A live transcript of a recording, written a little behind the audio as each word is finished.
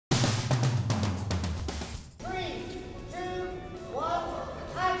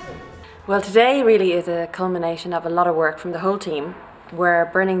Well, today really is a culmination of a lot of work from the whole team. We're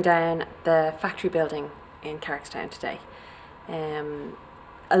burning down the factory building in Carrickstown today.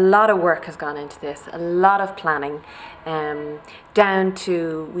 A lot of work has gone into this, a lot of planning, down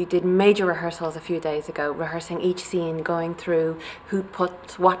to, we did major rehearsals a few days ago, rehearsing each scene, going through who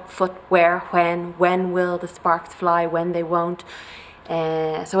puts what foot where, when will the sparks fly, when they won't.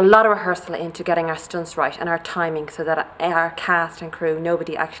 So a lot of rehearsal into getting our stunts right and our timing so that our cast and crew,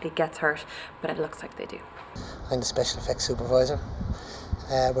 nobody actually gets hurt, but it looks like they do. I'm the special effects supervisor.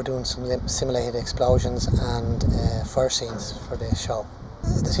 We're doing some simulated explosions and fire scenes for the show.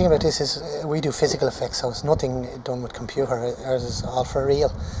 The thing about this is we do physical effects, so it's nothing done with computer. Ours is all for real.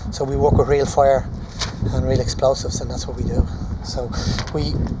 So we work with real fire and real explosives, and that's what we do. So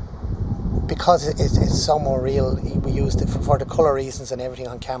because it's so more real, we used it for the colour reasons and everything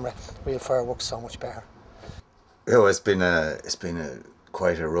on camera. Real fire works so much better. Oh, it's been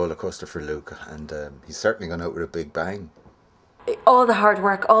quite a roller coaster for Luke, and he's certainly gone out with a big bang. All the hard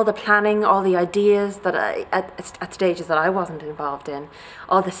work, all the planning, all the ideas that at stages that I wasn't involved in,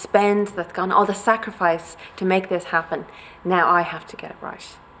 all the spend that's gone, all the sacrifice to make this happen. Now I have to get it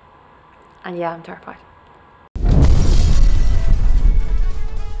right. And yeah, I'm terrified.